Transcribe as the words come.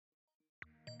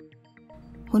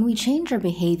When we change our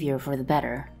behavior for the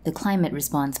better, the climate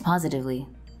responds positively.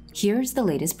 Here's the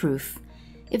latest proof.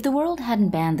 If the world hadn't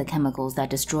banned the chemicals that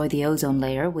destroy the ozone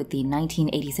layer with the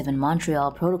 1987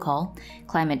 Montreal Protocol,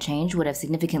 climate change would have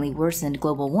significantly worsened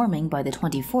global warming by the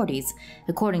 2040s,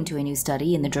 according to a new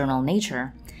study in the journal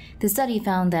Nature. The study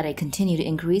found that a continued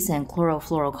increase in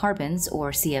chlorofluorocarbons,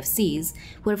 or CFCs,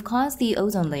 would have caused the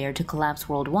ozone layer to collapse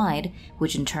worldwide,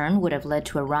 which in turn would have led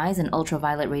to a rise in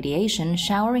ultraviolet radiation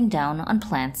showering down on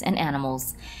plants and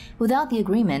animals. Without the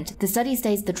agreement, the study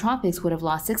states the tropics would have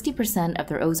lost 60% of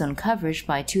their ozone coverage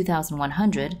by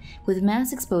 2100, with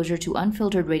mass exposure to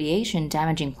unfiltered radiation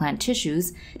damaging plant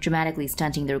tissues, dramatically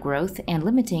stunting their growth and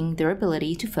limiting their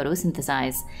ability to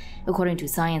photosynthesize. According to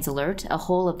Science Alert, a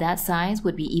hole of that size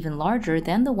would be even larger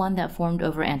than the one that formed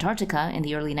over Antarctica in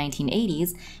the early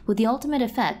 1980s, with the ultimate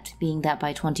effect being that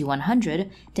by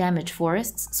 2100, damaged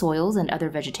forests, soils, and other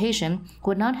vegetation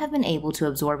would not have been able to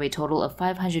absorb a total of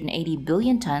 580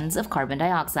 billion tons of carbon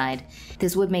dioxide.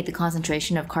 This would make the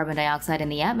concentration of carbon dioxide in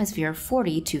the atmosphere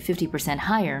 40 to 50%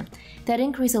 higher. That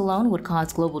increase alone would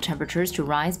cause global temperatures to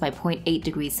rise by 0.8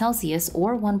 degrees Celsius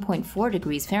or 1.4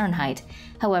 degrees Fahrenheit.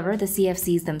 However, the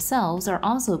CFCs themselves are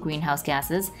also greenhouse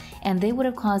gases, and they would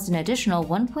have caused an additional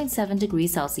 1.7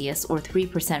 degrees Celsius or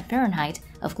 3% Fahrenheit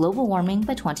of global warming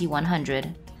by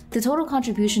 2100. The total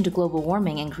contribution to global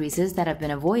warming increases that have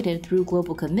been avoided through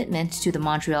global commitment to the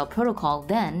Montreal Protocol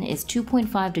then is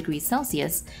 2.5 degrees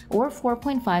Celsius or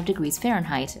 4.5 degrees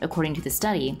Fahrenheit, according to the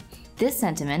study. This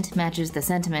sentiment matches the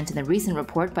sentiment in the recent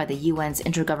report by the UN's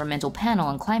Intergovernmental Panel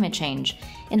on Climate Change.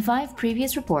 In 5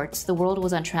 previous reports, the world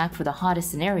was on track for the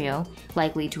hottest scenario,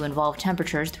 likely to involve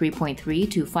temperatures 3.3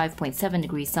 to 5.7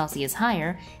 degrees Celsius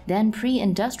higher than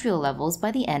pre-industrial levels by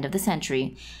the end of the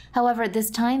century. However, this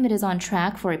time it is on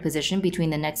track for a position between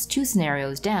the next 2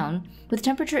 scenarios down, with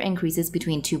temperature increases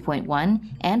between 2.1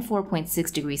 and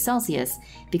 4.6 degrees Celsius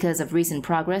because of recent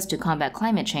progress to combat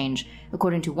climate change,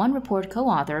 according to one report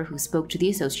co-author who spoke to the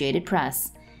Associated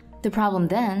Press. The problem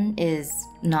then is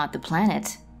not the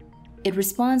planet. It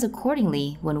responds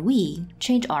accordingly when we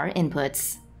change our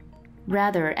inputs.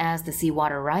 Rather, as the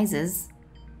seawater rises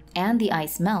and the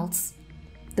ice melts,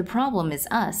 the problem is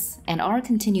us and our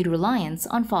continued reliance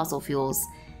on fossil fuels.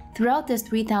 Throughout this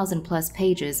 3,000-plus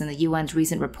pages in the UN's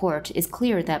recent report, it's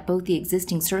clear that both the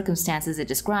existing circumstances it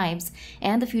describes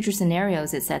and the future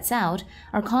scenarios it sets out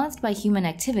are caused by human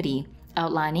activity,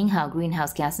 outlining how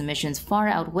greenhouse gas emissions far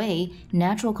outweigh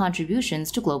natural contributions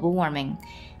to global warming.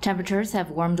 Temperatures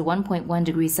have warmed 1.1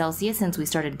 degrees Celsius since we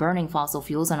started burning fossil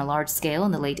fuels on a large scale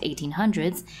in the late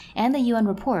 1800s, and the UN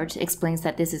report explains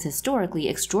that this is historically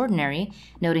extraordinary,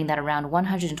 noting that around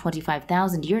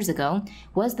 125,000 years ago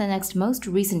was the next most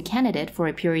recent candidate for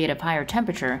a period of higher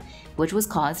temperature, which was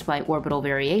caused by orbital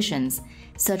variations.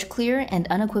 Such clear and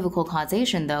unequivocal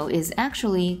causation, though, is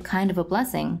actually kind of a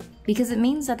blessing, because it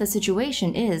means that the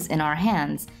situation is in our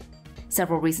hands.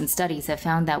 Several recent studies have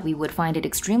found that we would find it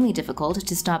extremely difficult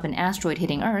to stop an asteroid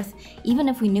hitting Earth, even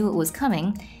if we knew it was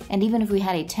coming, and even if we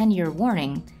had a 10-year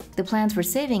warning. The plans for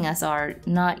saving us are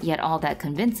not yet all that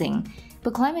convincing.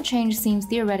 But climate change seems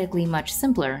theoretically much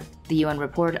simpler. The UN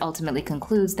report ultimately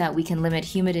concludes that we can limit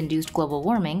human-induced global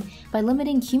warming by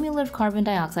limiting cumulative carbon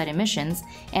dioxide emissions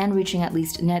and reaching at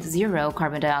least net zero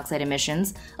carbon dioxide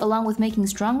emissions, along with making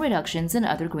strong reductions in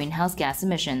other greenhouse gas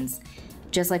emissions,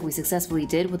 just like we successfully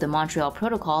did with the Montreal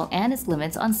Protocol and its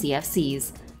limits on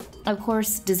CFCs. Of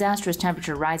course, disastrous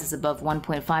temperature rises above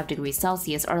 1.5 degrees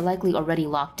Celsius are likely already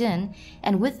locked in,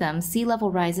 and with them, sea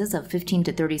level rises of 15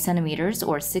 to 30 centimeters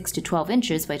or 6 to 12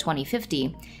 inches by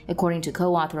 2050, according to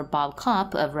co-author Bob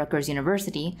Kopp of Rutgers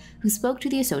University, who spoke to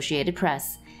the Associated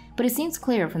Press. But it seems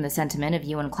clear from the sentiment of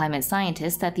UN climate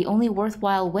scientists that the only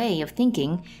worthwhile way of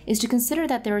thinking is to consider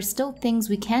that there are still things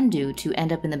we can do to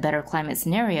end up in the better climate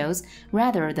scenarios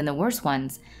rather than the worse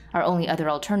ones. Our only other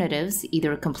alternatives,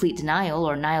 either complete denial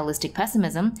or nihilistic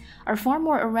pessimism, are far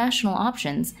more irrational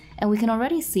options, and we can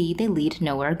already see they lead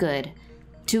nowhere good.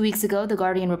 2 weeks ago, The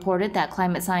Guardian reported that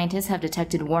climate scientists have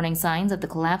detected warning signs of the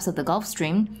collapse of the Gulf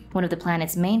Stream, one of the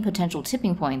planet's main potential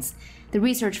tipping points. The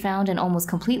research found an almost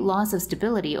complete loss of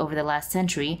stability over the last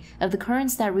century of the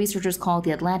currents that researchers call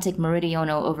the Atlantic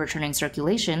Meridional Overturning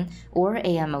Circulation, or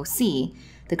AMOC.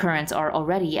 The currents are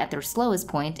already at their slowest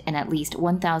point in at least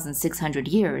 1,600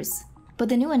 years. But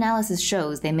the new analysis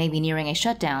shows they may be nearing a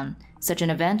shutdown. Such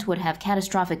an event would have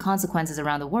catastrophic consequences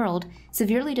around the world,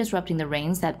 severely disrupting the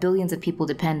rains that billions of people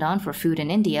depend on for food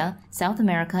in India, South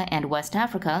America, and West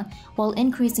Africa, while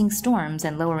increasing storms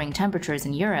and lowering temperatures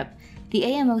in Europe. The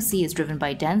AMOC is driven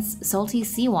by dense, salty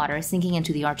seawater sinking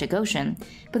into the Arctic Ocean,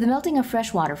 but the melting of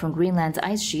fresh water from Greenland's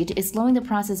ice sheet is slowing the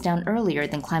process down earlier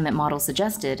than climate models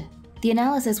suggested. The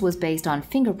analysis was based on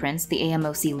fingerprints the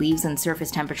AMOC leaves in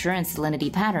surface temperature and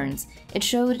salinity patterns. It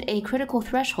showed a critical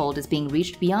threshold is being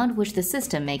reached beyond which the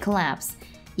system may collapse.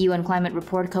 UN Climate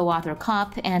Report co-author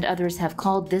Kopp and others have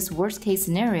called this worst-case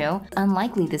scenario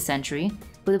unlikely this century,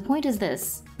 but the point is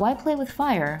this: why play with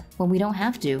fire when we don't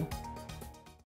have to?